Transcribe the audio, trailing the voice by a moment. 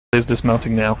is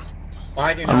dismounting now.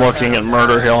 I'm looking at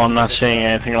Murder Hill. I'm not seeing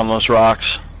anything on those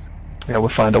rocks. Yeah, we'll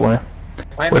find a way.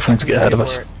 Wait for him to get ahead of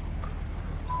us.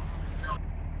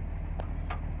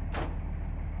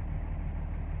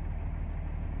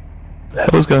 The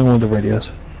hell is going on with the radios?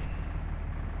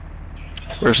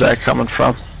 Where's that coming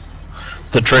from?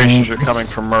 The tracers are coming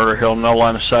from Murder Hill. No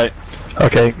line of sight.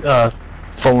 Okay,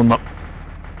 follow them up.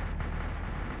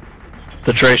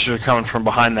 The tracers are coming from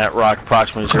behind that rock,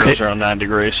 approximately 009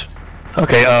 degrees.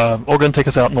 Okay, Organ, take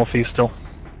us out northeast still.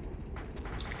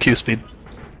 Q speed.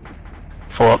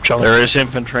 Follow up, Charlie. There is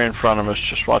infantry in front of us,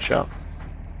 just watch out.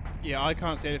 Yeah, I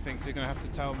can't see anything, so you're gonna have to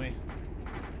tell me.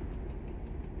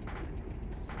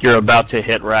 You're about to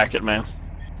hit Racket Man.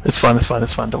 It's fine,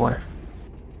 don't worry.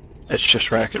 It's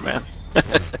just Racket Man.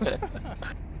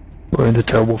 We're in a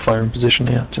terrible firing position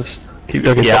here, just keep...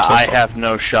 Okay, yeah, stop. I have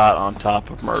no shot on top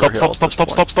of Murder Hill.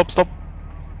 Stop.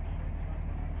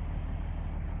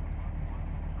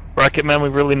 Racket Man, we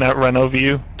really not ran over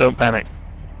you. Don't panic.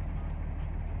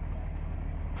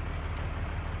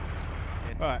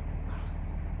 Right.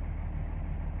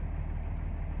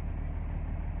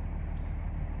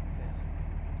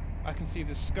 I can see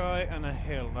the sky and a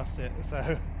hill, that's it,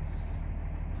 so...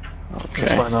 Okay.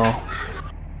 That's fine,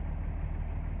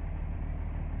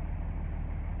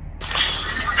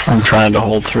 I'm trying to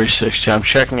hold 360. I'm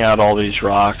checking out all these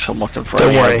rocks. I'm looking for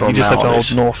Don't worry, abnormalities. you just have to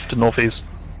hold north to northeast.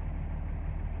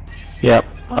 Yep,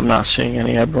 I'm not seeing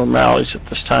any abnormalities at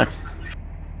this time.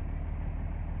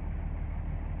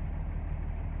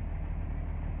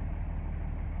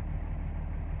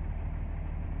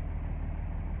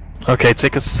 Okay,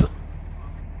 take us...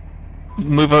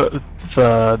 Move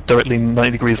directly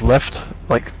 90 degrees left,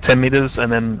 like 10 meters,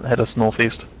 and then head us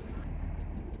northeast.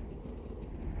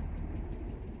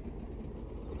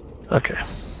 Okay.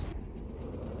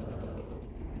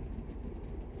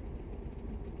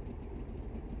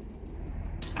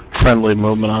 Friendly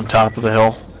movement on top of the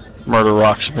hill. Murder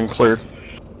rocks have been cleared.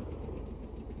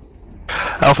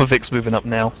 Alpha Vic's moving up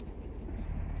now.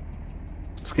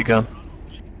 Let's keep going.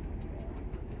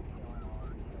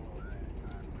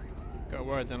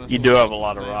 You do have a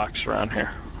lot of rocks around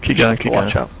here. Keep going.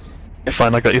 Watch out. You're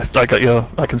fine, I got you.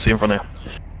 I can see in front of you.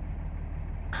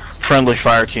 Friendly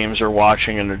fire teams are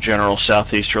watching in a general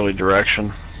southeasterly direction.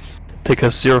 Take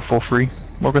us 043,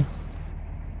 Morgan.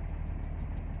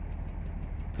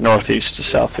 Northeast to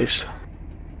southeast.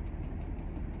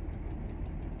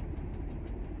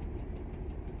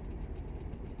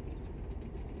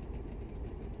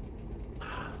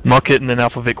 Mark it and then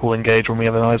Alpha Vic will engage when we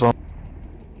have an eyes on.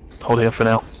 Hold here for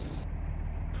now.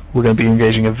 We're going to be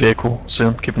engaging a vehicle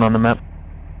soon, keep an eye on the map.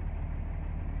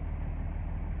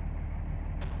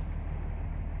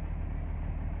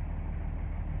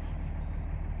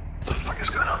 What the fuck is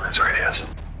going on in these radios?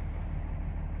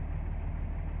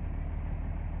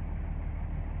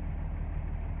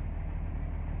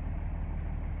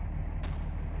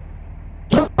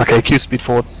 Okay, Q speed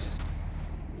forward.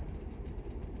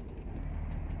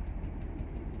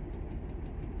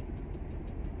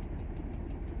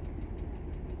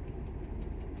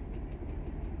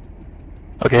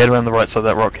 Okay, head around the right side of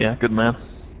that rock, yeah, good man.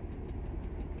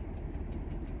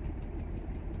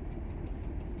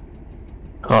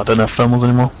 Oh, I don't have thermals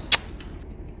anymore.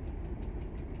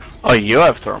 Oh, you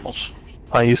have thermals?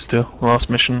 I used to. Last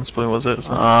mission, probably was it.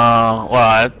 So.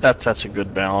 Well, that's a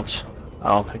good balance.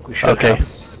 I don't think we should. Okay.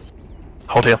 Have.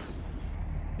 Hold here.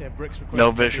 Yeah, bricks no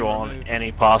visual on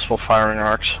any possible firing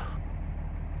arcs.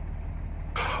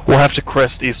 We'll have to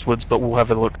crest eastwards, but we'll have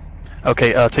a look.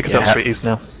 Okay, take us out straight east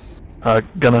now.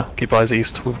 Gunner, keep eyes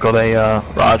east. We've got a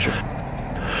Roger.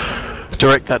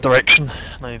 Direct that direction.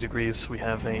 90 degrees. We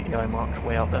have a EI mark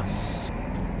way out there.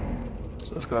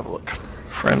 So let's go have a look.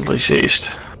 Friendly's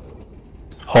east.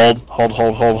 Hold.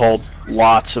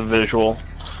 Lots of visual.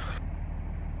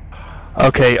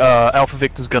 Okay, Alpha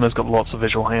Victor's gunner's got lots of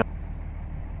visual. Hang on.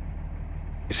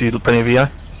 You see plenty of EI?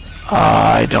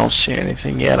 I don't see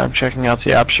anything yet. I'm checking out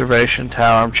the observation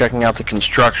tower. I'm checking out the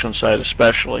construction site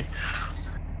especially.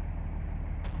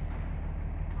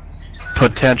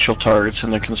 Potential targets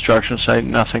in the construction site,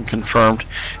 nothing confirmed.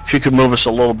 If you could move us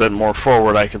a little bit more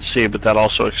forward, I could see, but that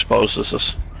also exposes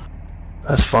us.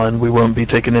 That's fine. We won't be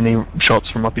taking any shots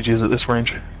from RPGs at this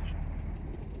range.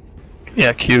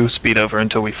 Yeah, Q, speed over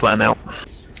until we flatten out.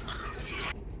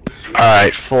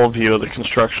 Alright, full view of the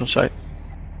construction site.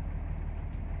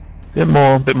 Bit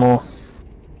more.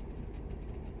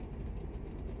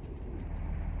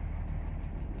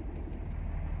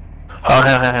 Oh,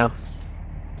 hang on.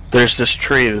 There's this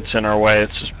tree that's in our way.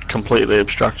 It's just completely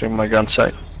obstructing my gun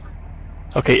sight.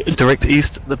 Okay, direct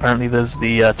east. Apparently there's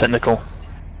the technical.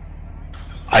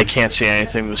 I can't see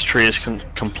anything. This tree is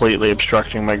completely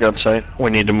obstructing my gun sight. We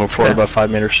need to move forward about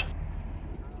 5 meters.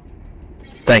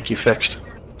 Thank you, fixed.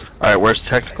 Alright, where's the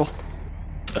technical?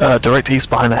 Direct east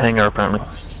behind the hangar, apparently.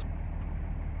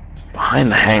 Behind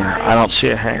the hangar. I don't see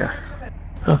a hangar.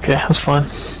 Okay, that's fine.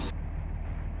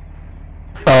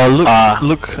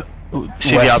 Look.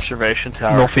 See west, the observation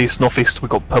tower? Northeast. We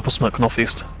got purple smoke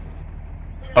northeast.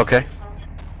 Okay.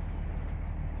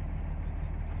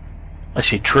 I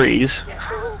see trees.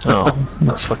 Oh,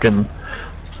 that's fucking.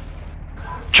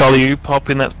 Charlie, you pop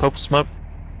in that purple smoke?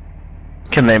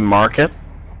 Can they mark it?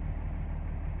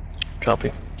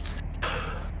 Copy.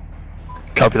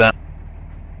 Copy that.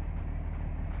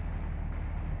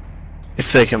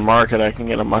 If they can mark it, I can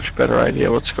get a much better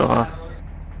idea what's going on.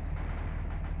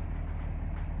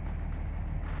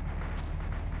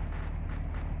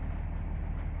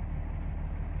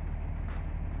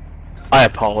 I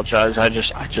apologize. I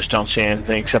just don't see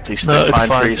anything except these No, thick it's pine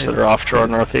fine. trees that are off to our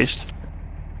northeast.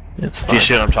 It's Do fine. you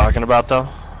see what I'm talking about, though?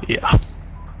 Yeah.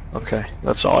 Okay,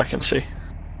 that's all I can see.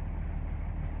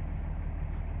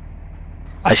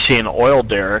 I see an oil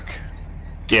derrick.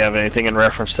 Do you have anything in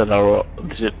reference to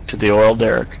the oil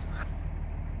derrick?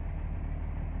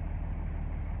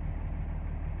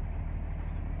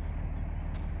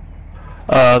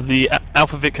 The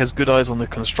Alpha Vic has good eyes on the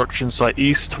construction site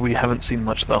east. We haven't seen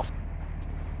much though.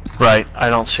 Right, I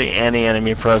don't see any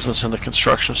enemy presence in the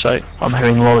construction site. I'm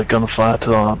hearing a lot of gunfire to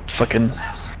the fucking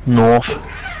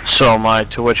north. So am I,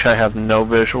 to which I have no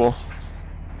visual.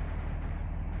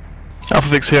 Alpha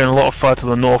Vic's hearing a lot of fire to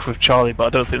the north with Charlie, but I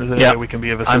don't think there's any way we can be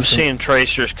of assistance. I'm seeing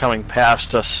tracers coming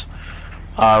past us,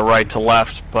 right to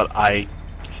left, but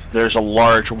there's a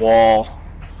large wall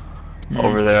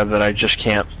over there that I just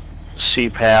can't see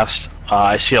past.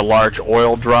 I see a large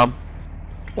oil drum,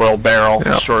 oil barrel,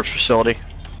 storage facility.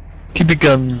 Keep your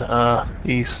gun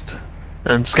east.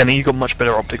 And Scanny, you got much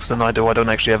better optics than I do. I don't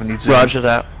actually have any zoom. Roger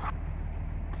that.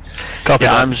 Copy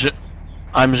that.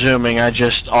 I'm zooming.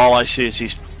 All I see is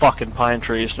these fucking pine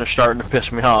trees, and they're starting to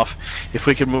piss me off. If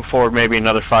we could move forward maybe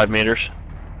another 5 meters.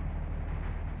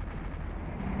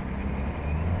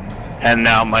 And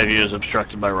now my view is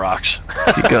obstructed by rocks.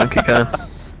 Keep going, keep going. A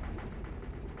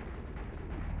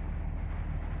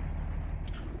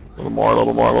little more, a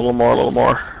little more, a little more, a little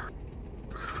more.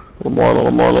 A little more, a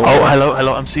little more, a little more. Oh,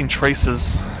 hello, I'm seeing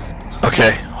tracers.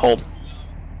 Okay, hold.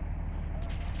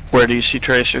 Where do you see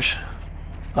tracers?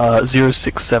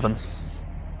 067.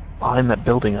 Behind that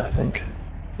building, I think.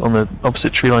 On the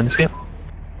opposite tree line, you see it?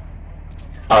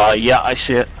 Yeah, I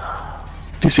see it.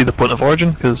 Do you see the point of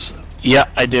origin? Because Yeah,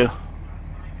 I do.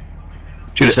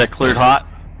 Is that cleared hot?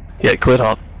 yeah, it cleared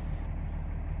hot.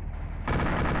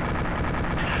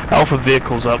 Alpha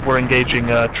vehicles up. We're engaging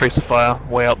tracer fire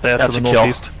way out there That's to the a kill.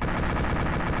 northeast.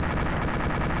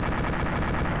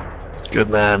 Good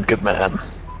man, good man.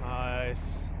 Nice.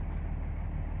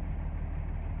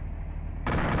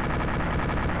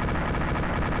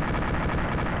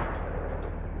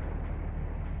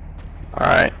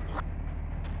 Alright.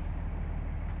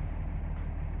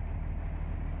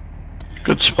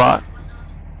 Good spot.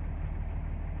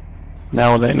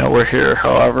 Now they know we're here,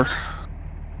 however.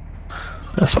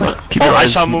 That's fine. Keep Oh, your I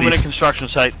eyes saw movement in east. construction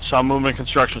site. Saw movement in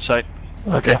construction site.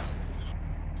 Okay.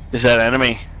 Is that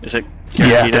enemy? Is it Yeah,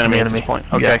 guaranteed definitely at enemy. this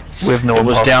point? Okay. Yeah, we have no It one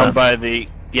was past down that. by the...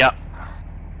 Yeah.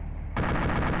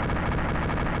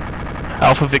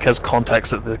 Alpha Vic has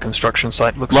contacts at the construction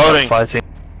site. Looks Loading. like fighting.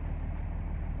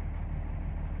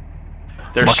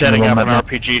 They're Mucking setting them up on an that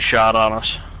RPG shot on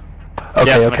us. Okay,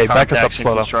 Definite okay, back us up contacts in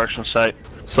slowly. construction site.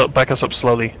 So back us up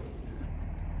slowly.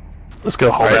 Let's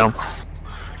go hold Right. down. Can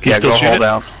you Yeah, still go shoot hold it?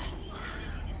 down.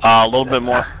 A little bit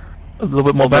more. A little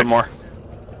bit A more little back. bit more.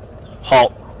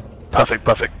 Halt. Perfect,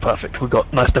 perfect, perfect. We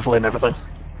got nice defilade and everything.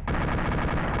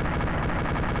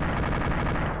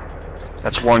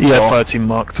 That's one Yeah, kill. fire team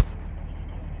marked.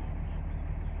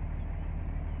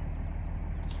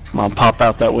 Come on, pop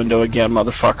out that window again,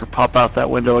 motherfucker. Pop out that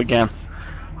window again.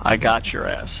 I got your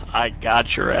ass. I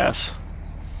got your ass.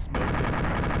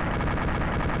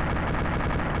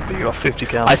 You got 50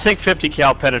 cal. I think 50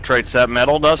 cal penetrates that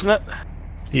metal, doesn't it?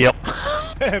 Yep.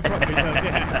 It probably does,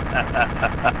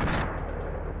 yeah.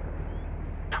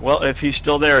 Well, if he's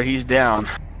still there, he's down.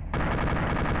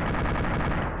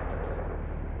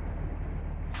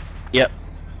 Yep.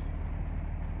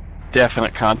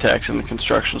 Definite contacts in the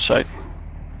construction site.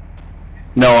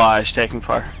 No eyes taking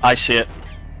fire. I see it.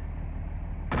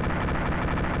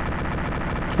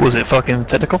 Was it fucking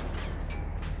technical?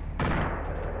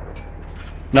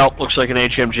 Nope, looks like an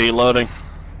HMG loading.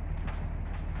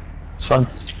 It's fine.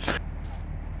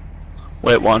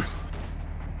 Wait, one.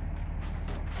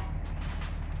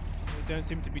 We don't don't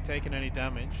seem to be taking any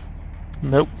damage.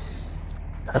 Nope.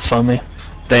 That's fine, me.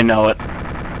 They know it.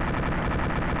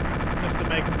 Just to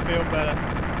make them feel better.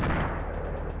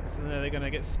 So they're going to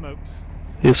get smoked.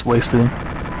 He's wasted.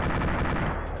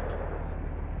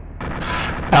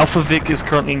 Alpha Vic is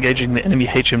currently engaging the enemy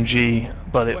HMG,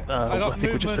 but it, I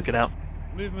think we just took it out.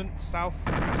 Movement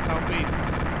southeast.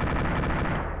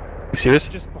 You serious?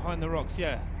 Just behind the rocks,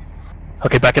 yeah.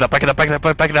 Okay, back it up, back it up, back it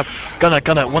up, back it up. Gunner,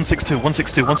 162,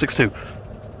 162, 162.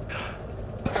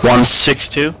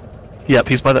 162? Yep,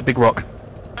 he's by that big rock.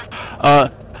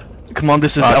 Come on,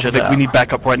 this is Roger Alpha Vic, that. we need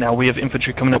backup right now. We have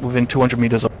infantry coming up within 200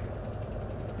 meters of...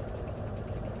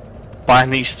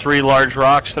 Behind these 3 large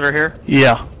rocks that are here?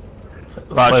 Yeah.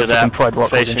 Roger that. Pride rock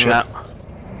Facing that.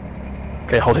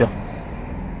 Okay, hold here.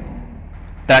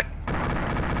 Back.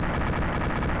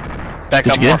 Back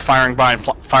Did up you more. get it? Firing blind.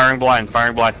 Firing blind.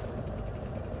 Firing blind.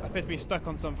 I appear to be stuck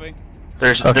on something.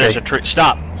 There's a tree.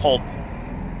 Stop. Hold.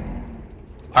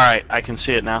 Alright, I can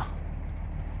see it now.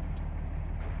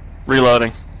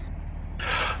 Reloading.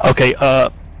 Okay,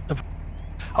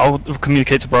 I'll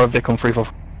communicate to Bravo Vic on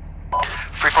 343.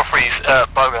 343's,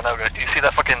 Bogan, over. Do you see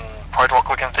that fucking Pride Rock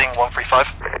looking thing,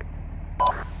 135?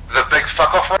 The big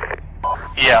fuck off one?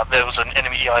 Yeah, there was an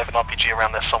enemy EI of an RPG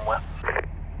around there somewhere.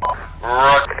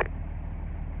 Right.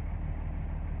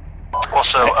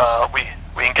 Also,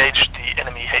 we engaged the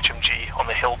enemy HMG on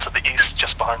the hill to the east,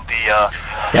 just behind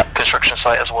the construction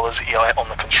site, as well as EI on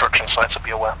the construction site, so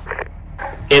be aware.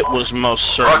 It was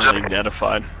most certainly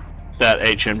identified. That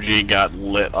HMG got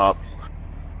lit up.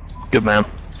 Good man.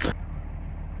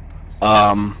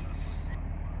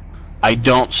 I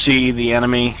don't see the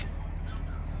enemy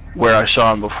where I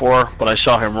saw him before, but I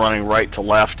saw him running right to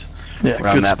left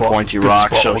around good that spot. pointy Good rock.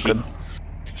 spot, So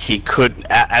he could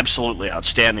absolutely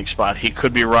outstanding spot. He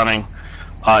could be running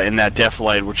in that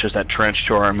defilade, which is that trench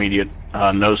to our immediate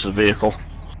nose of the vehicle.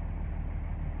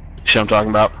 See what I'm talking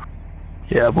about?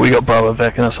 Yeah, but we got Bravo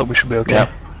Vic, and so we should be okay.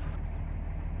 Yeah.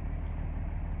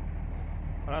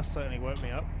 Well, that certainly woke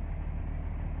me up.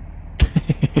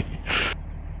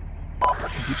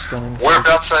 Keep scanning.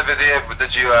 Whereabouts over there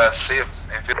did you see him?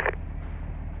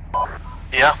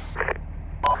 Yeah.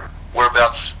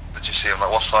 Whereabouts did you see him?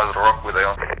 Like what side of the rock were they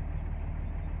on?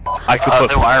 I could put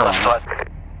they were fire on on the him. side.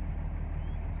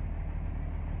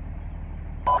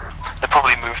 They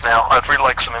probably moved now. I'd really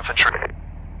like some infantry.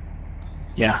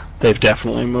 Yeah, they've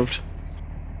definitely moved.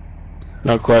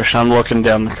 No question. I'm looking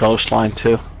down the coastline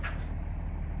too.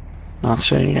 Not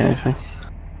seeing anything.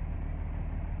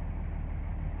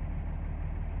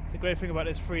 The great thing about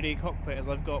this 3D cockpit is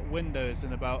I've got windows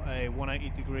in about a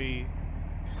 180 degree,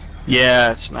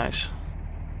 Yeah, it's nice.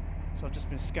 so I've just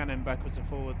been scanning backwards and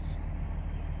forwards.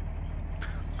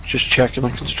 Just checking the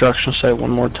construction site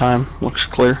one more time. Looks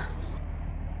clear.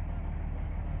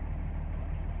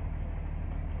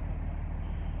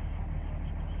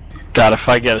 God, if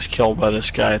I get us killed by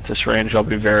this guy at this range, I'll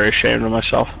be very ashamed of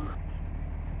myself.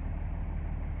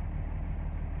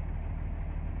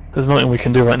 There's nothing we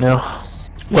can do right now.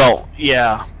 Well,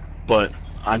 yeah, but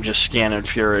I'm just scanning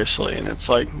furiously, and it's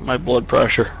like my blood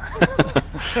pressure.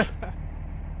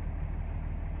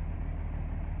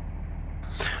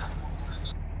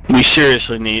 We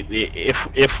seriously need,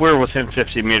 if we're within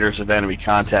 50 meters of enemy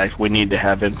contact, we need to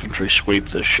have infantry sweep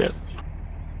this shit.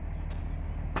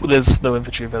 There's no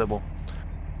infantry available.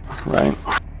 Right.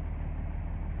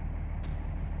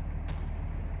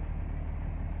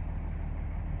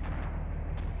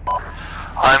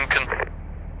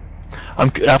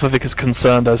 Alpha Vic is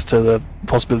concerned as to the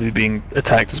possibility of being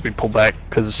attacked as we pull back,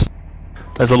 because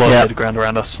there's a lot of dead ground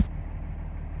around us.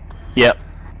 Yep.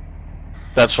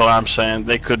 That's what I'm saying.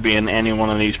 They could be in any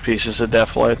one of these pieces of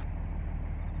defilade.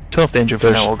 Turn off the engine for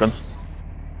now, Organ.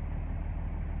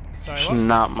 Sorry, There's what?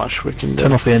 not much we can do.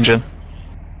 Turn off the engine.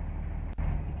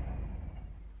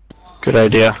 Good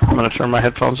idea. I'm gonna turn my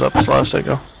headphones up as loud as they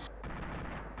go.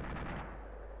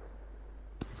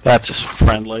 That's just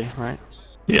friendly, right?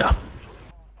 Yeah.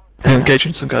 They're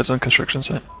engaging some guys on construction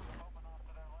site.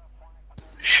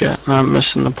 Shit, I'm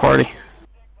missing the party.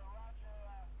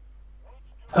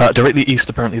 Directly east,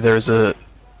 apparently, there is a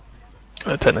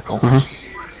technical.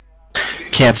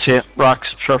 Can't see it.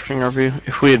 Rock's obstructing our view.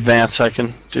 If we advance, I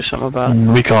can do something about it.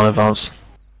 We can't advance.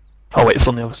 Oh wait, it's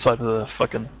on the other side of the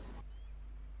fucking...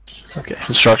 Okay.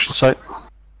 Construction site.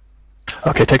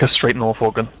 Okay, take us straight north,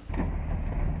 Organ.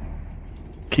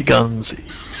 Key guns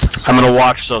east. I'm gonna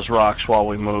watch those rocks while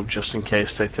we move, just in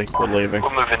case they think we're leaving. We're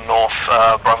moving north,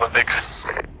 Bravo Vic.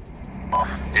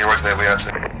 Yeah, right there we are.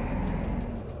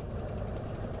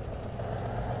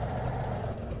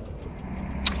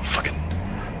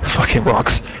 Fucking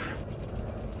rocks.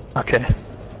 Okay.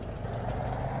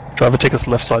 Driver, take us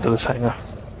left side of this hangar.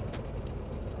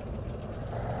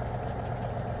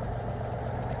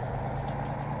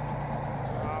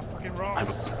 Fucking wrong. I'm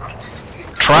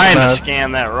trying to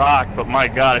scan that rock, but my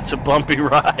god, it's a bumpy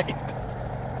ride.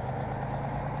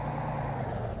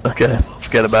 Okay,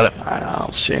 forget about it. I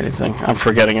don't see anything. I'm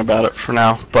forgetting about it for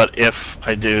now, but if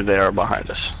I do, they are behind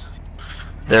us.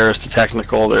 There's the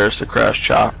technical, there's the crash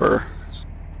chopper.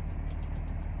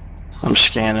 I'm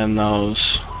scanning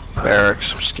those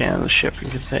barracks, I'm scanning the shipping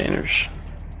containers.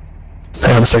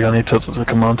 Hang on a second, I need to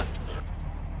command.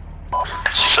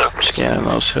 So, Scanning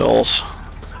those hills.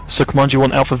 So command, you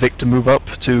want Alpha Vic to move up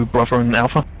to Bravo and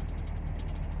Alpha?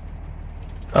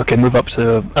 Okay, move up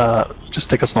to, just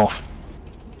take us north.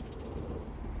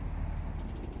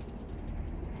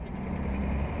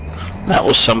 That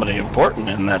was somebody important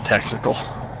in that technical.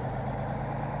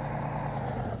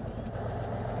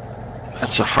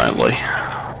 That's a friendly.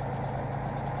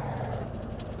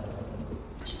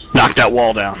 Knock that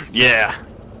wall down. Yeah.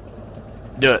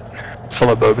 Do it.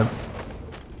 Follow Bogan.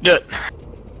 Do it.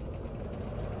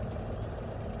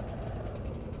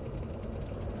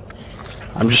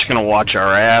 I'm just gonna watch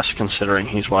our ass, considering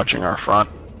he's watching our front.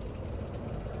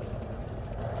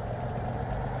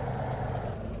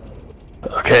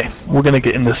 Okay, we're gonna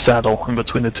get in the saddle in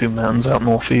between the two mountains out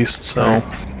northeast, so...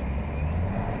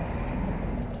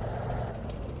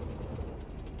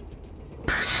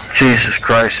 Jesus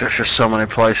Christ, there's just so many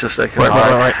places they can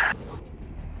hide. Right.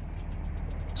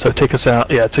 So take us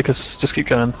out, yeah, take us, just keep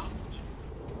going.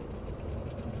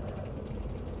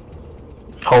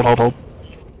 Hold.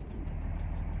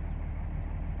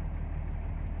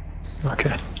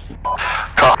 Okay.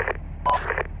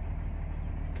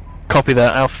 Copy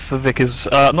that. Alpha Vic is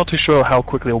not too sure how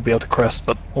quickly we'll be able to crest,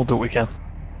 but we'll do what we can.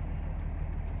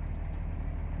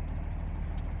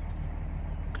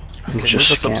 Okay, Just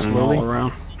move us up scanning slowly all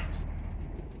around.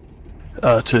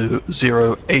 to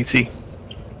 080.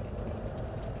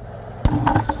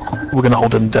 We're gonna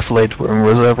hold in defilade. We're in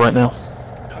reserve right now,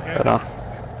 Okay. Right on.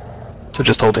 so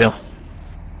just hold here.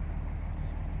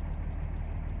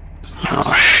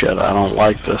 Oh shit, I don't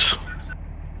like this.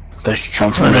 They could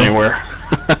come from I know. anywhere.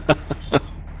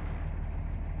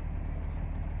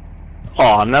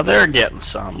 Oh, now they're getting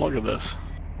some. Look at this.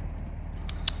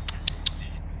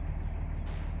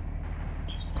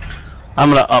 I'm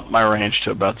gonna up my range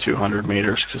to about 200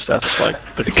 meters because that's like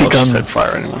the Keep closest going. head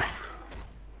fire anyway.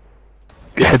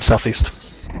 Head southeast.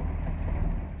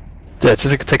 Yeah,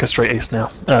 just take us straight east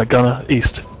now. Gunner,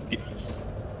 east.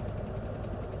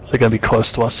 They're gonna be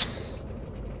close to us.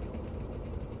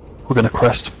 We're gonna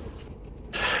crest.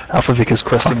 Alpha Vic is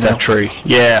cresting Fuck now. that tree.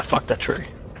 Yeah, fuck that tree.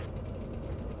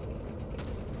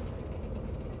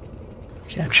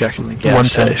 Okay, I'm checking the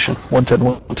gas 110, station.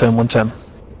 110.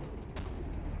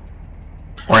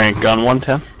 We're in gun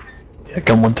 110? Yeah,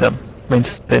 gun 110.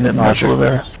 Maintain it in Roger. natural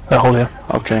area. Hold here.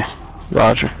 Okay,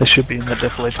 roger. They should be in the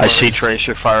defilade. I see tolerance.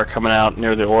 tracer fire coming out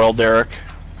near the oil derrick.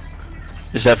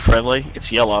 Is that friendly? It's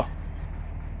yellow.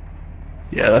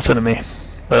 Yeah, that's enemy.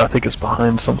 But I think it's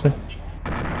behind something.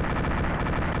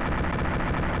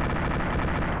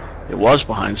 It was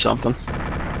behind something.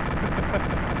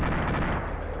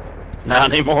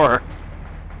 Not anymore.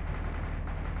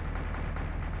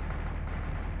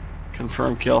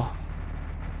 Confirm kill.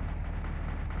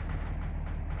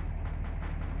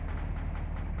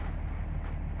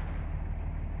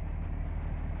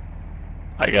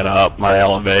 I gotta up my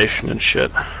elevation and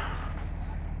shit.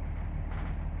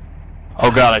 Oh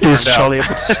god, I turned Is out. Charlie able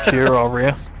to secure our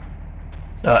rear?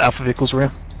 Alpha Vehicle's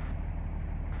rear?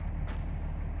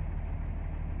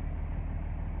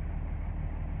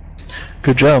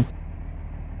 Good job.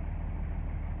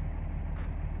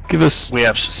 Give us. We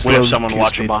have slow someone Q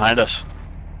watching speed. behind us.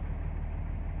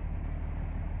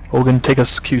 We're gonna take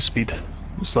us Q speed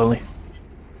slowly.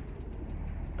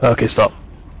 Okay, stop.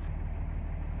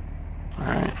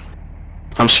 Alright.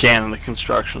 I'm scanning the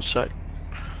construction site.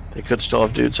 They could still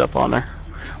have dudes up on there.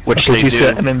 Which Okay, they do you do. see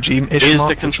that MMG-ish Is mark, the which will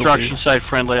be- construction site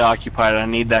friendly occupied? I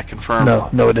need that confirmed.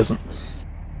 No, it isn't.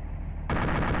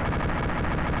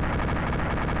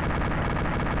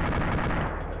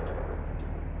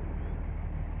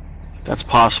 That's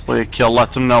possibly a kill.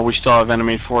 Let them know we still have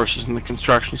enemy forces in the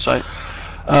construction site.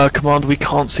 Command, we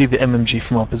can't see the MMG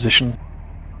from our position.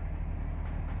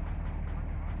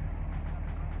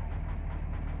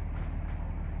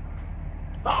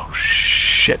 Oh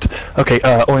shit. Okay,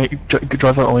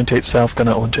 driver orientate south,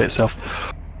 gunner orientate south.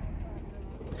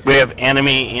 We have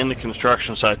enemy in the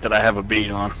construction site that I have a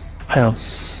bead on. Hang on.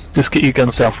 Just get your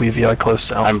gun south with your VI close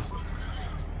south.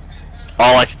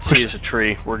 All I can see is a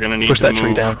tree. We're gonna need Push to that move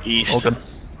tree down. east. Organ.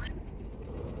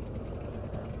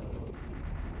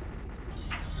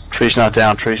 Tree's not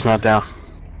down, tree's not down.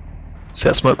 See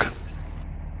that smoke?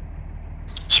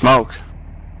 Smoke.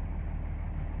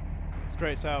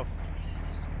 Straight south.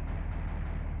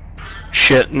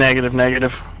 Shit, negative,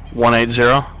 negative. 180.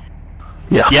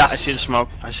 Yeah. Yeah, I see the smoke.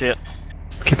 I see it.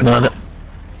 Keep an eye on it.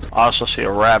 I also see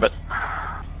a rabbit.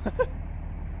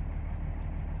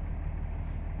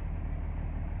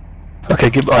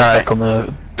 Okay, keep eyes back on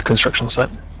the construction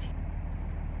site.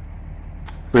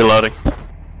 Reloading.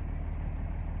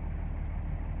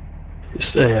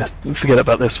 Just, yeah, forget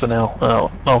about this for now.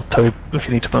 I'll tell you if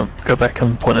you need to go back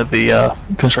and point at the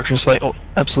construction site. Oh,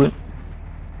 absolute.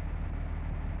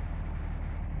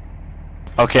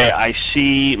 Okay, I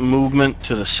see movement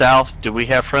to the south. Do we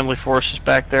have friendly forces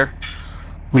back there?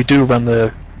 We do run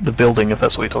the building, if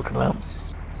that's what you're talking about.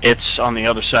 It's on the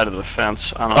other side of the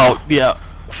fence. I don't know. Oh, yeah.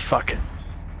 Fuck.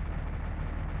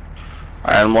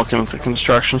 Alright, I'm looking at the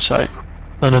construction site.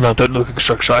 No, don't look at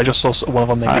construction. I just saw one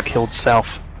of them get killed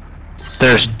south.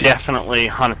 There's definitely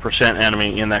 100%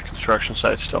 enemy in that construction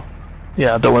site still.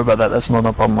 Yeah, don't worry about that. That's not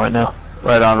a problem right now.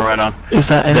 Right on, right on. Is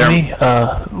that enemy?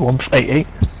 188?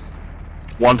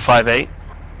 158?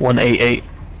 188.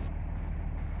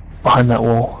 Behind that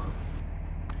wall.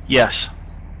 Yes.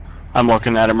 I'm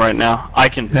looking at him right now. I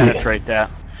can penetrate that.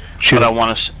 Shoot. But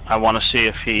I want to see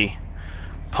if he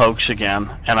pokes again,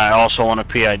 and I also want a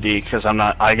PID because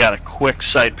I got a quick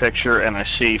sight picture and I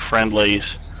see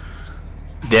friendlies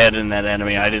dead in that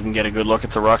enemy. I didn't get a good look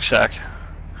at the rucksack.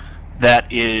 That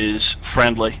is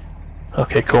friendly.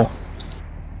 Okay, cool.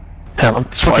 Hang on,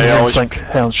 it's fucking always... sync.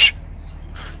 Hang on, shh.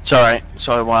 It's alright,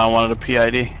 so I wanted a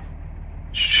PID.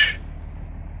 Shh.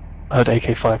 I heard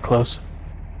AK-5 close.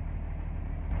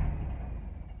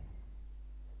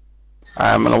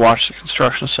 I'm gonna watch the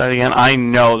construction site again. I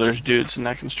know there's dudes in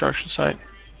that construction site.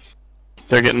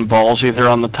 They're getting balls either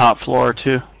on the top floor or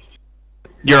two.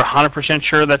 You're 100%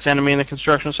 sure that's enemy in the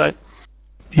construction site?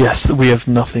 Yes, we have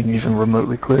nothing even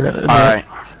remotely clear. Alright.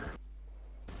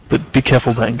 But be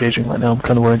careful about engaging right now. I'm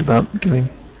kind of worried about getting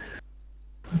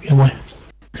away.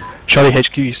 Charlie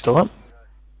HQ, you still up?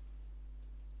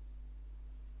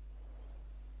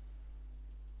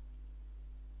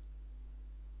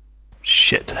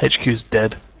 Shit, HQ's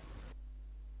dead.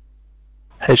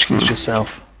 HQ's just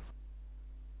south.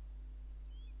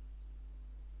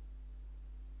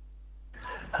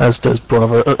 As does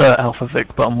Bravo, Alpha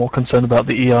Vic, but I'm more concerned about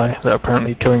the EI that are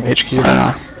apparently killing HQ.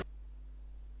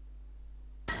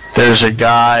 There's a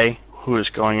guy who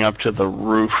is going up to the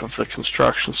roof of the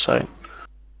construction site.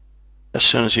 As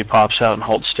soon as he pops out and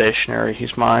holds stationary,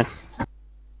 he's mine.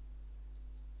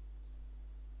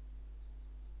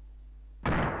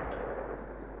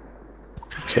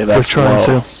 Okay, that's we're trying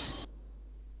low. to.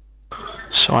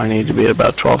 So I need to be at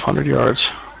about 1,200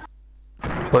 yards.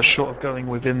 But short of going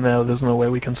within there, there's no way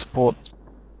we can support.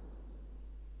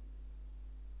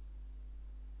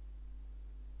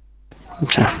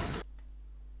 Okay.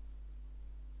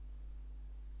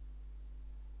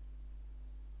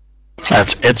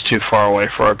 It's too far away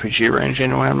for RPG range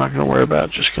anyway. I'm not going to worry about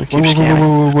it. Just going to keep scanning.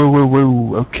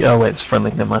 Whoa. Okay, oh wait, it's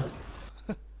friendly. Never mind.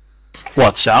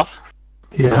 What, south?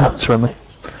 Yeah, it's friendly.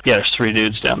 Yeah, there's 3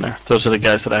 dudes down there. Those are the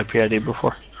guys that I PID'd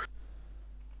before.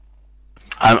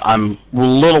 I'm a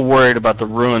little worried about the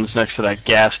ruins next to that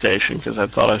gas station because I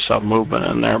thought I saw movement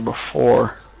in there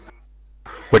before.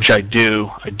 Which I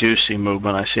do. I do see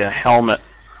movement. I see a helmet.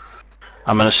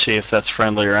 I'm going to see if that's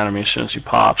friendly or enemy as soon as he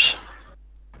pops.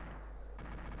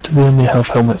 Do they only have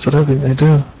helmets? I don't think they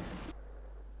do.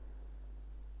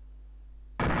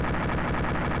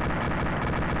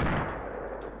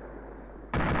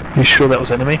 You sure that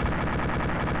was enemy?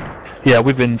 Yeah,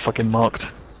 we've been fucking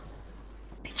marked.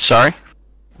 Sorry?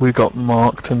 We got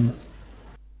marked and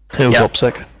it was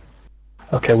OPSEC.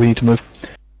 Okay, we need to move.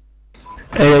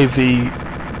 AAV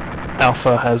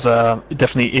Alpha has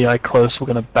definitely EI close. We're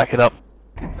going to back it up.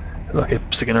 Okay,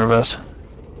 stick in reverse.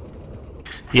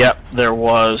 Yep, there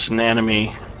was an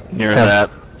enemy near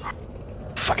that.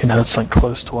 Fucking heard something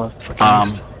close to our fucking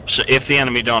east. So if the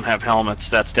enemy don't have helmets,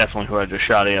 that's definitely who I just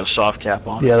shot. He had a soft cap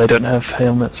on. Yeah, they don't have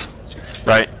helmets.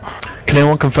 Right. Can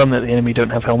anyone confirm that the enemy don't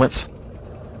have helmets?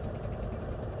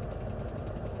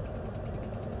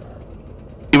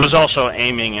 He was also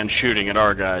aiming and shooting at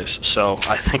our guys, so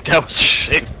I think that was a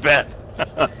safe bet.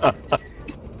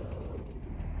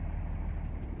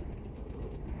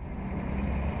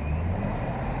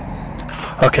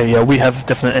 Okay, yeah, we have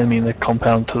definite enemy in the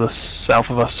compound to the south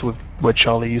of us where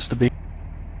Charlie used to be.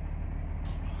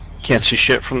 Can't see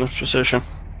shit from this position.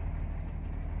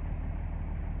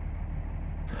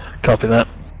 Copy that.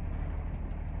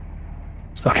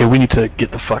 Okay, we need to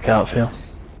get the fuck out of here.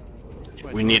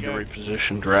 We need to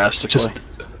reposition drastically.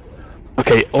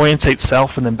 Okay, orientate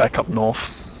south and then back up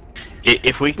north.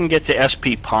 If we can get to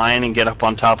SP Pine and get up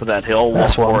on top of that hill,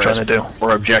 That's what I'm trying to do.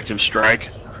 Or objective strike.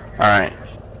 All right.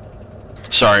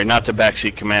 Sorry, not to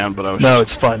backseat command, but I was. No,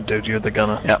 it's fine, dude. You're the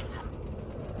gunner. Yep.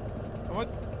 I was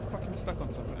fucking stuck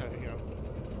on something. There we go.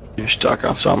 You're stuck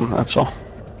on something. That's all.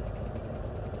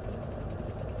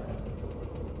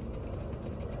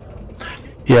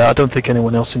 Yeah, I don't think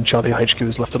anyone else in Charlie HQ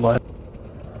is left alive.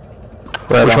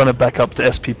 We're trying to back up to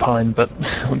SP Pine, but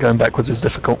going backwards is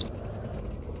difficult.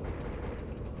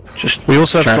 We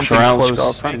also have something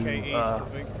close to, AK East, I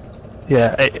think.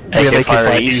 yeah, we have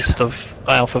AK east of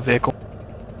Alpha vehicle.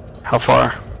 How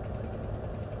far?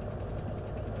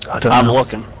 I don't know. I'm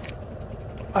looking.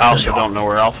 I also don't know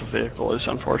where Alpha vehicle is,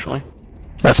 unfortunately.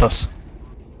 That's us.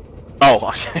 Oh,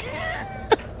 okay.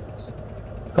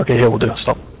 Okay, here we'll do.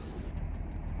 Stop.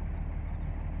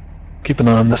 Keep an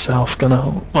eye on the south,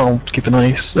 well, keep an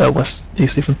eye east, west,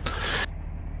 east even.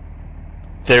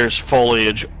 There's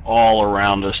foliage all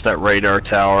around us, that radar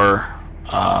tower.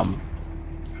 A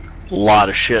lot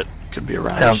of shit could be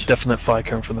around us. Definite fire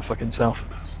coming from the fucking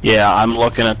south. Yeah, I'm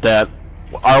looking at that.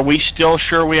 Are we still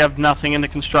sure we have nothing in the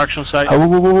construction site? Oh,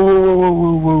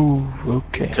 whoa,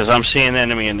 okay. Because I'm seeing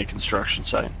enemy in the construction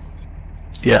site.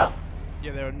 Yeah.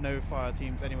 Yeah, there are no fire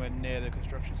teams anywhere near the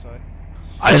construction site.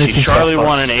 I see Anything Charlie south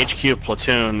 1 and HQ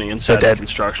platoon inside They're the dead.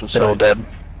 construction They're all site. dead.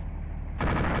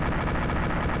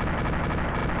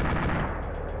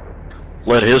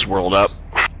 Lit his world up.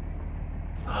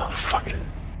 Oh, fuck.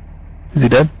 Is he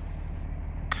dead?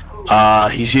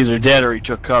 He's either dead or he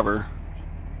took cover.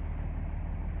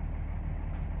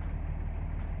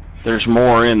 There's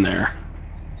more in there.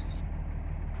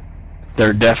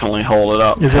 They're definitely holding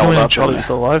up. Is held anyone in up Charlie there.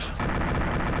 still alive?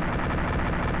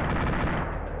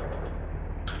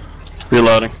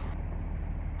 Reloading.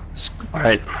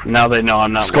 Alright, now they know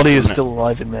I'm not. Scotty is looking still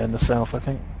alive in there in the south, I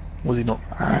think. Was he not?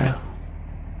 Alright. Yeah.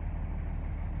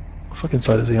 What fucking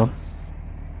side is he on?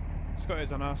 Scott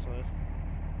is on our side.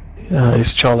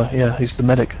 He's Charlie, yeah, he's the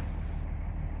medic.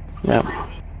 Yep.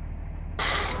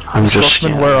 I'm just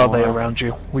Scotsman, where are they around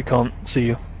you? We can't see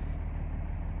you.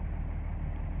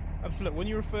 Absolutely. When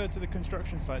you refer to the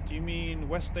construction site, do you mean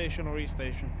West Station or East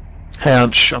Station? Hey,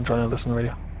 I'm trying to listen to the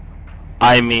radio.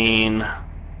 I mean,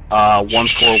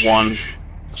 141.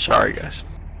 Sorry, guys.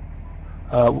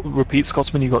 Repeat,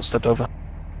 Scotsman, you got stepped over.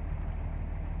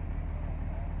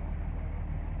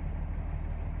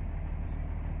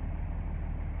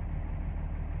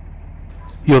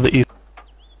 You're the east.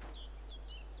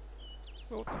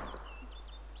 What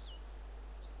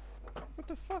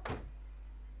the fuck?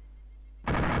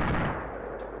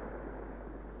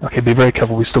 Okay, be very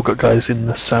careful, we still got guys in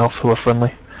the south who are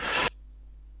friendly.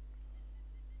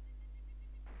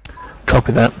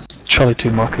 Copy that. Charlie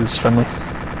 2 mark is friendly.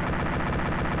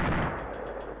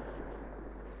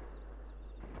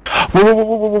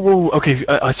 Whoa. Okay,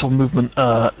 I saw movement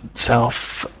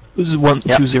south. This is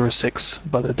 1206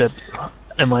 by the dead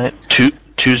MI8.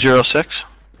 206?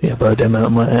 Yeah, by the dead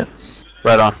MI8.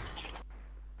 Right on.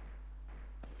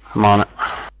 I'm on it.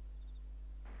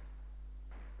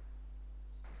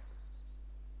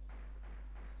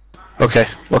 Okay,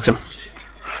 looking.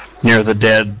 Near the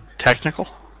dead technical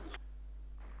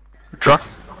truck?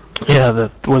 Yeah,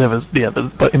 but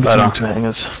in between on. two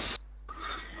hangars.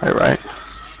 Right.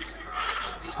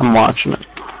 I'm watching it.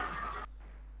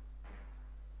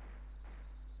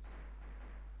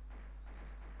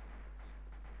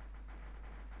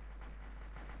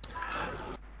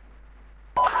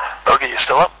 Okay, you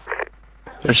still up?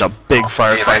 There's a big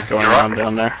firefight going on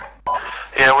down there.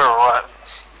 Yeah, we're alright.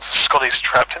 Scotty's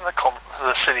trapped in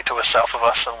the city to the south of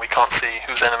us, and we can't see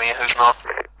who's enemy and who's not.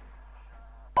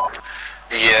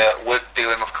 Yeah, we're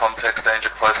dealing with contact danger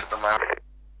close at the moment.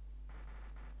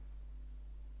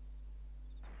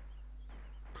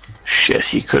 Shit,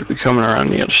 he could be coming around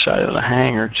the other side of the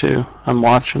hangar too. I'm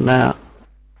watching that.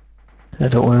 Yeah,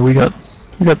 don't worry, we got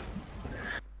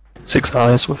 6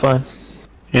 eyes, we're fine.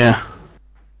 Yeah.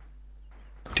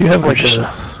 Do you have like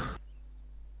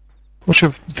what's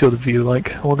your field of view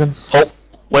like, Morgan? Oh,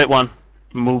 wait one.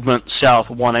 Movement south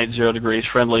 180 degrees.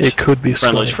 Friendlies. It could be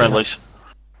Scotty. Friendlies.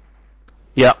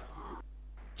 Yeah.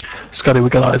 Scotty, we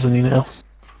got eyes on you now.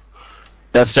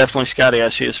 That's definitely Scotty. I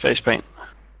see his face paint.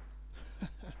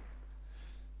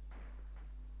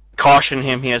 Caution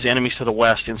him, he has enemies to the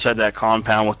west inside that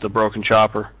compound with the broken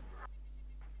chopper.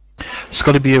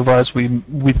 Scotty, be advised, we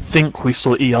think we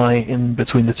saw EI in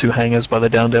between the 2 hangars by the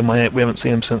downed MI8. We haven't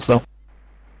seen him since though.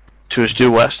 To his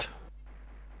due west.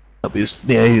 That'll be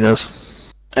yeah, he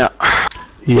knows. Yeah.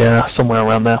 Yeah, somewhere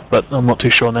around there, but I'm not too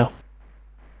sure now.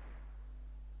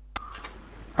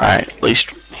 Alright, at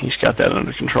least he's got that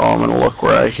under control. I'm gonna look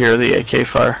where I hear the AK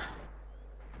fire.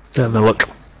 Then look.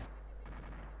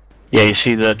 Yeah, you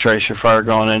see the tracer fire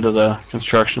going into the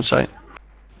construction site?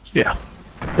 Yeah.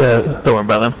 Don't worry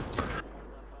about them.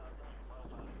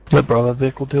 Let Bravo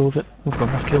vehicle deal with it. We've got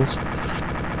enough kills.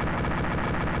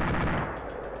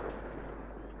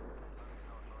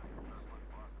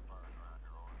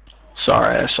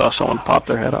 Sorry, I saw someone pop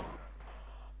their head up.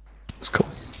 It's cool.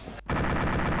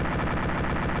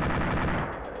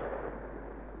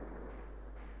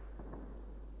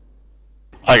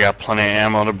 I got plenty of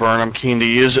ammo to burn. I'm keen to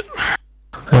use it.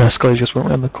 Scully just went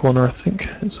around the corner, I think.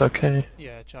 It's okay.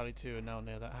 Yeah, Charlie 2 are now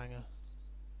near that hangar.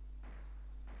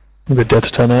 We're dead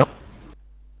to turn out.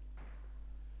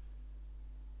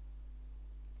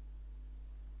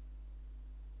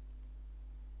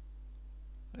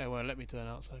 It won't let me turn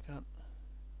out, so I can't.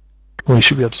 Well, you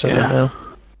should be able to turn out now.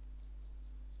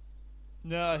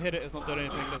 No, I hit it. It's not doing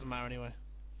anything. It doesn't matter anyway.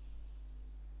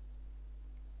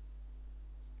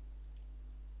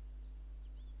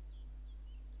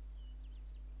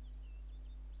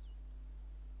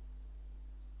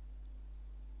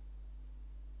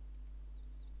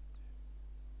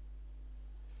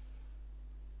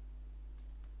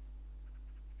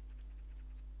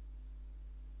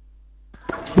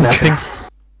 Napping.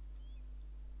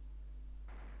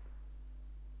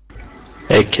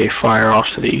 AK fire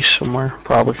off to the east somewhere.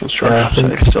 Probably construction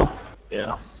site still.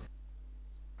 Yeah.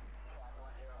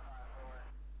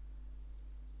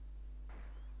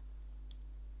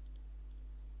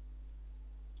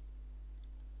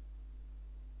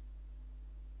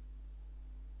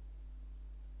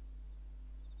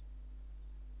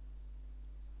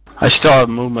 I still have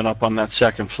movement up on that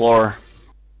second floor.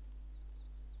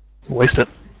 Waste it.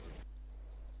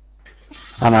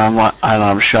 I don't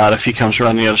have a shot. If he comes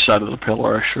around the other side of the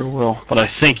pillar, I sure will. But I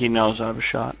think he knows I have a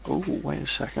shot. Oh, wait a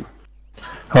second.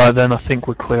 Alright then, I think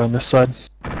we're clear on this side.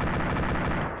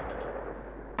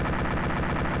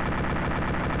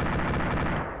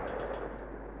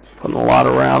 Putting a lot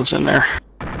of rounds in there.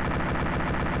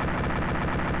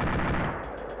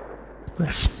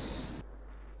 Nice.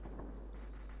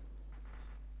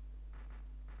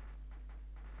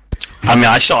 I mean,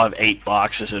 I still have 8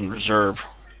 boxes in reserve,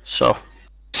 so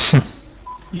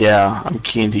yeah, I'm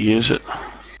keen to use it.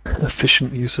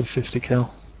 Efficient use of 50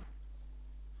 cal.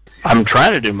 I'm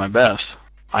trying to do my best.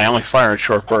 I only fire in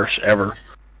short bursts ever.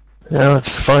 Yeah,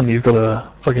 that's fine. You've got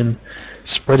a fucking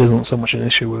spread isn't so much an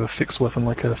issue with a fixed weapon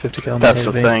like a 50 cal. That's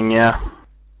the thing, yeah.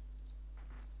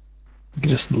 You can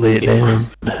just lay it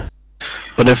down.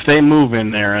 But if they move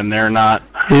in there and they're not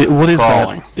What is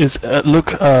crawling. that? Is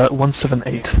look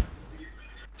 178.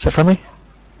 Is that friendly?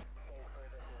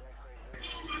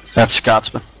 That's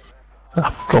Scotsman.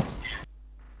 Ah, cool.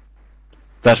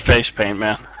 That's face paint,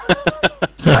 man.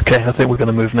 Okay, I think we're going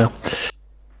to move now.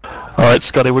 Alright,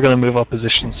 Scotty, we're going to move our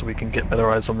position so we can get better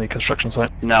eyes on the construction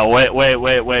site. No, wait,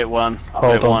 one.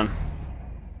 Hold on.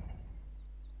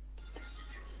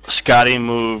 Scotty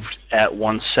moved at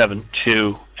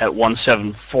 172. At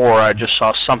 174, I just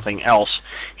saw something else.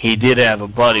 He did have a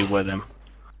buddy with him.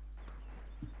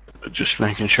 Just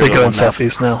making sure. They're going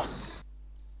southeast now.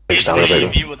 I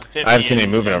haven't seen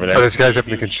any movement over there. Oh, there's guys up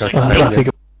in the construction I site. think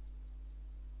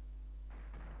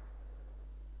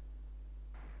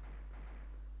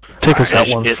take us out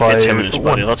 1-5. It's him and his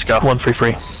buddy. Let's go.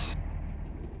 1-3-3.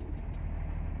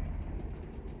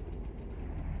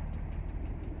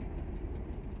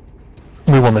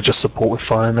 We want to just support with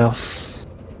fire now.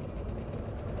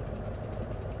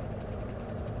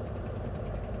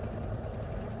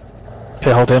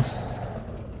 Okay, hold him.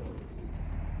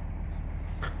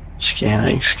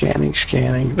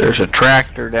 Scanning. There's a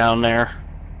tractor down there.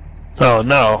 Oh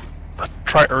no.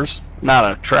 Tractors?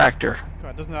 Not a tractor. God,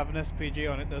 it doesn't have an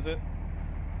SPG on it, does it?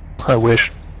 I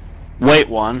wish. Wait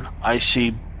one. I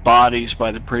see bodies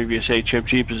by the previous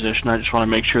HMG position. I just want to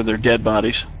make sure they're dead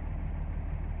bodies.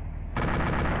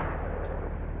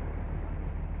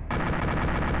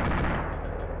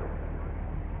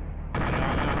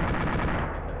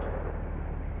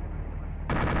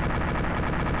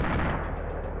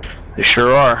 They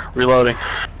sure are. Reloading.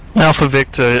 Alpha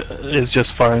Victor is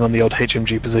just firing on the old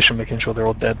HMG position, making sure they're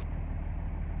all dead.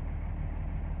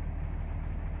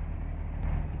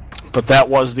 But that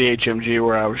was the HMG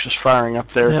where I was just firing up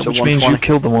there to which 120. means you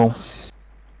killed them all.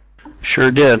 Sure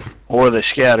did. Or they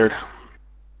scattered.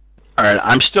 Alright,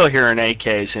 I'm still hearing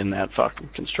AKs in that fucking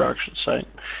construction site.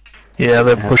 Yeah,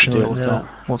 they're I have pushing to deal it with now.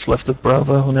 that. What's left of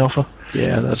Bravo and Alpha.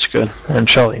 Yeah, that's good. And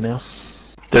Charlie now.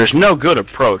 There's no good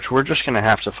approach. We're just gonna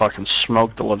have to fucking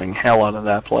smoke the living hell out of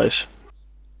that place.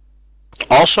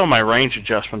 Also, my range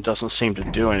adjustment doesn't seem to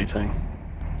do anything.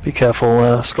 Be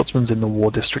careful, Scotsman's in the war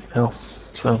district now,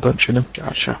 so don't shoot him.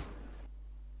 Gotcha.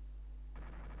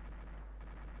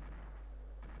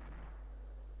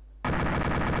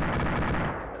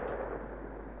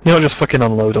 You know, just fucking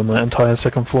unload on that entire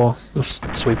second floor.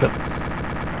 Just sweep it.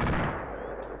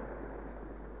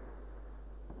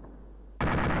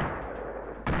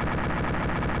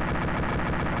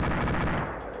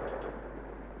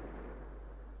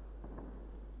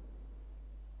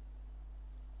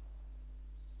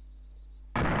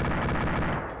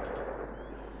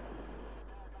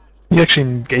 You actually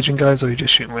engaging guys, or are you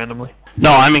just shooting randomly?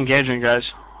 No, I'm engaging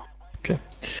guys. Okay.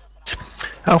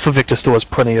 Alpha Victor still has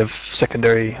plenty of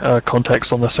secondary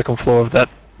contacts on the second floor of that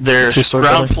There's two-story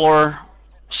ground building. floor,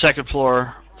 second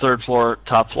floor, third floor,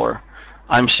 top floor.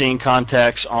 I'm seeing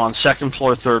contacts on second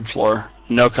floor, third floor.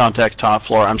 No contact top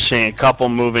floor. I'm seeing a couple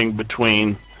moving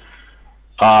between,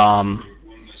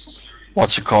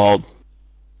 what's it called?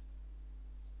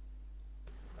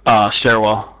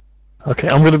 Stairwell. Okay,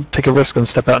 I'm gonna take a risk and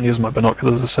step out and use my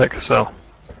binoculars a sec, so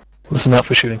listen out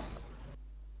for shooting.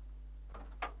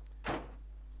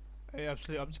 Hey,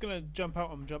 absolutely. I'm just gonna jump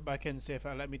out and jump back in, see if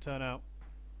it'll let me turn out.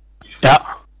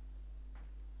 Yeah.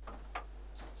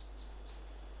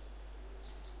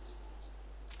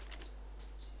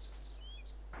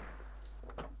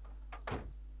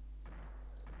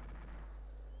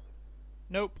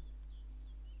 Nope.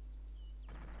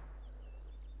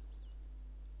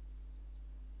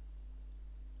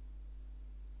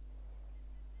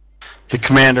 The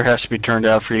commander has to be turned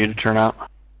out for you to turn out.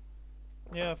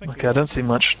 Yeah, I think. Okay, I don't see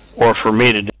much. Or for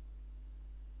me to do.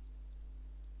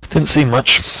 Didn't see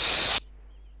much.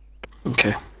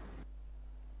 Okay.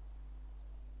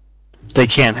 They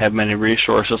can't have many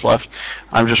resources left.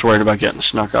 I'm just worried about getting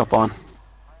snuck up on.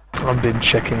 I've been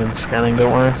checking and scanning,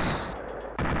 don't worry.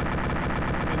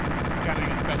 I've been scanning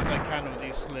as best I can with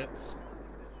these slits.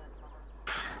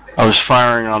 I was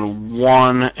firing on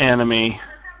one enemy.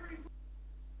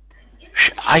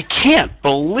 I can't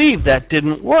believe that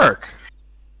didn't work.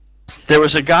 There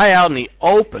was a guy out in the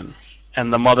open,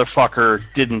 and the motherfucker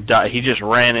didn't die. He just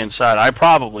ran inside. I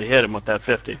probably hit him with that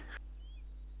 50.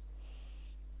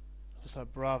 Looks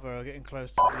like Bravo are getting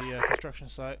close to the construction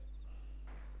site.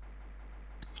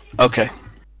 Okay.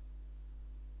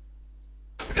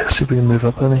 Let's see if we can move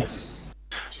up any.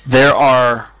 There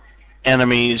are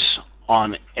enemies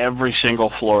on every single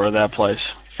floor of that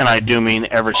place. And I do mean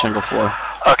every single floor.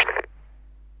 Okay.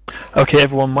 Okay,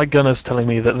 everyone, my gunner's telling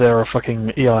me that there are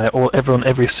fucking EI on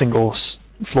every single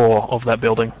floor of that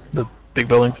building, the big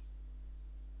building.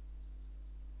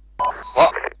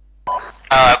 Well,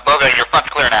 Boga, your front's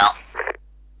clear now.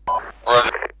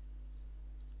 I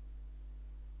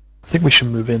think we should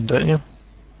move in, don't you?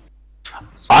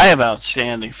 I have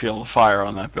outstanding field of fire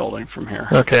on that building from here.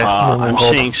 Okay, I'm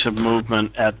hold. seeing some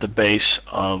movement at the base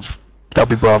of... That'll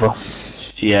be Bravo.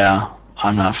 Yeah,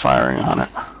 I'm not firing on it.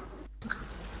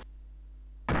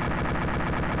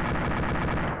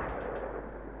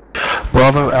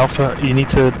 Bravo, Alpha, you need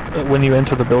to, when you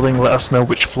enter the building, let us know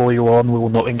which floor you're on, we will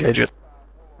not engage it.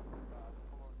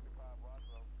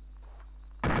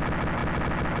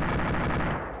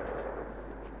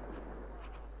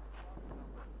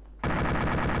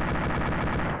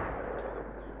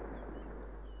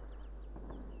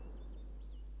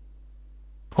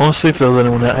 Honestly, if there was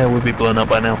anyone out here, we'd be blown up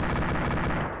by now.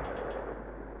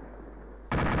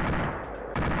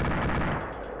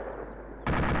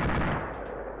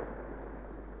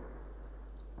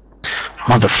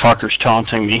 Motherfucker's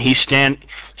taunting me. He's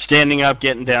standing up,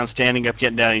 getting down, standing up,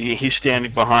 getting down. He's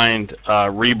standing behind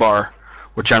rebar,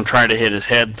 which I'm trying to hit his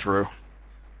head through.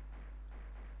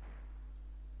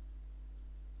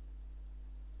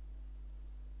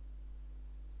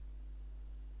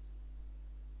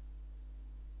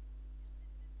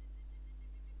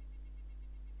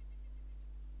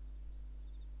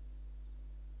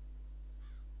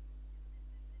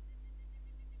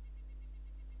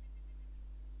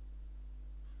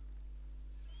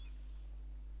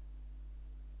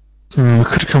 We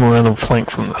could come around and flank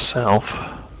from the south.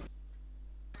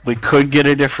 We could get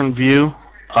a different view.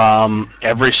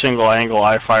 Every single angle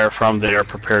I fire from, they are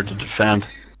prepared to defend.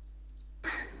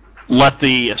 Let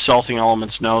the assaulting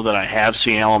elements know that I have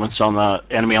seen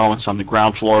enemy elements on the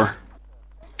ground floor.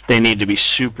 They need to be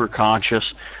super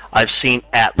conscious. I've seen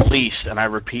at least, and I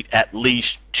repeat, at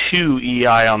least 2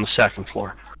 EI on the second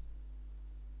floor.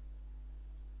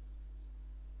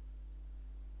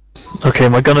 Okay,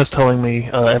 my gunner's telling me,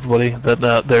 everybody,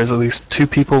 that there's at least 2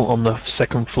 people on the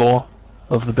second floor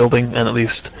of the building and at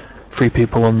least 3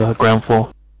 people on the ground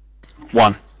floor.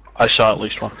 1. I saw at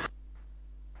least 1.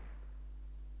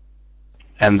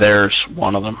 And there's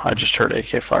one of them. I just heard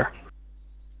AK fire.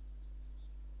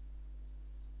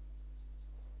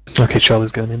 Okay,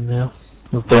 Charlie's going in now.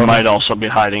 They might also be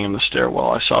hiding in the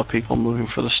stairwell. I saw people moving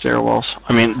for the stairwells.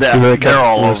 I mean, they're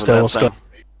all over that thing.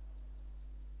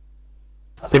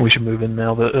 I think we should move in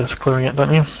now that it's clearing it,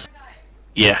 don't you?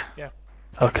 Yeah. Yeah.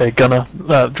 Okay, Gunner,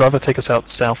 driver, take us out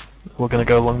south. We're going to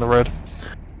go along the road.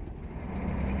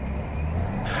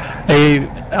 A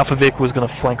Alpha vehicle is going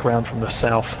to flank around from the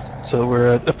south, so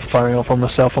we're firing off on the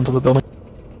south onto the building.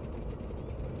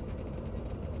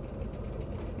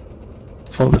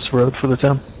 Follow this road for the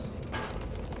town.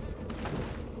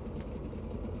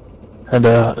 And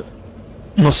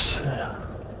let's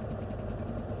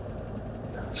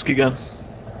keep going.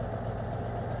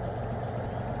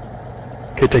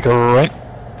 Okay, take a right.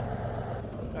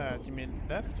 Do you mean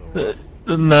left or?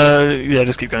 No, yeah,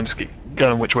 just keep going. Just keep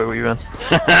going. Which way were you in?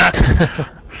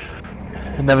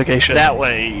 Navigation. That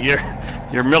way.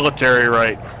 You're military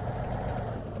right.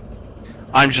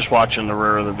 I'm just watching the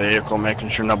rear of the vehicle, making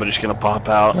sure nobody's gonna pop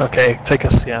out. Okay, take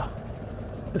us. Yeah,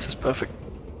 this is perfect.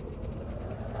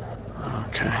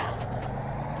 Okay.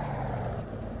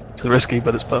 It's risky,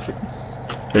 but it's perfect.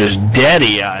 There's dead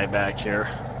EI back here.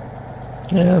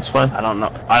 Yeah, that's fine. I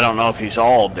don't know if he's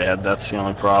all dead. That's the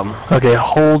only problem. Okay,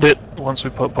 hold it once we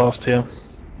put past here.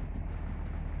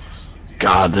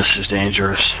 God, this is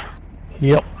dangerous.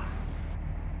 Yep.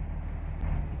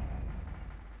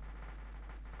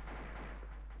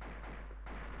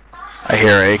 I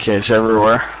hear AKs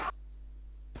everywhere.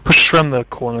 Push around the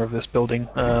corner of this building,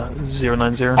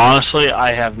 090. Honestly,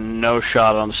 I have no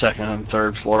shot on the second and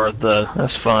third floor.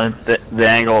 That's fine. The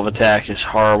angle of attack is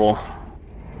horrible.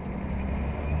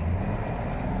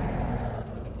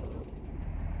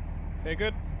 Hey,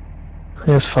 good.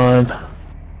 It's fine.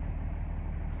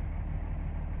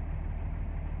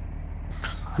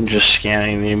 I'm just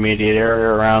scanning the immediate area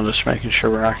around us, making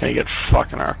sure we're not going to get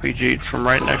fucking RPG'd from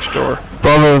right next door.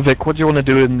 Bravo, Vic, what do you want to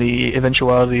do in the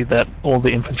eventuality that all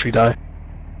the infantry die?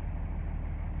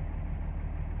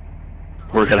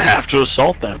 We're going to have to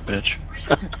assault that bitch.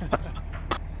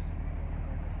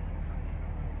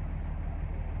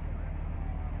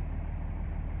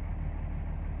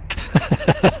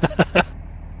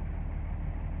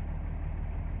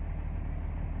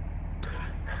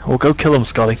 Well, go kill him,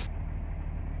 Scotty.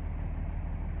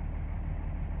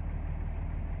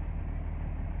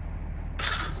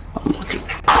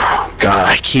 God,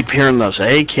 I keep hearing those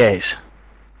AKs.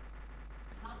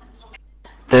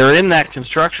 They're in that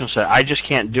construction site. I just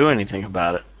can't do anything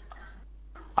about it.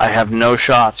 I have no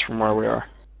shots from where we are.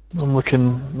 I'm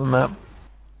looking at the map.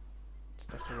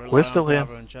 We're still here.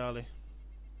 And Charlie.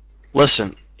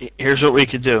 Listen, here's what we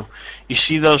could do. You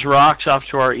see those rocks off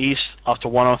to our east, off to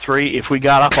 103? If we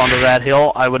got up onto that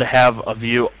hill, I would have a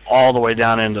view all the way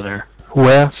down into there.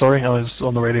 Where? Sorry, I was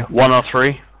on the radio.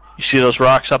 103. You see those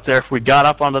rocks up there? If we got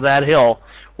up onto that hill,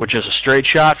 which is a straight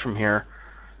shot from here,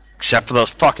 except for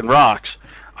those fucking rocks,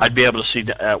 I'd be able to see...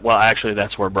 well, actually,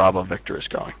 that's where Bravo Victor is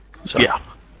going. So, yeah.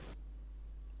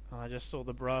 I just saw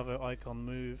the Bravo icon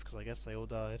move, because I guess they all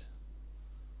died.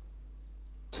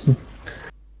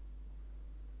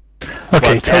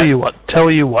 Okay, tell you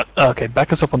what. Okay,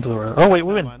 back us up onto the road. Oh, wait,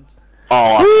 we win.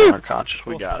 All off unconscious.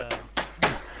 We got it.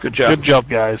 Good job. Good job,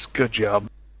 guys. Good job.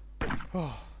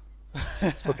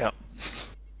 Let's look out.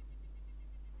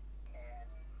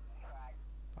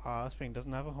 Ah, this thing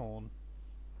doesn't have a horn.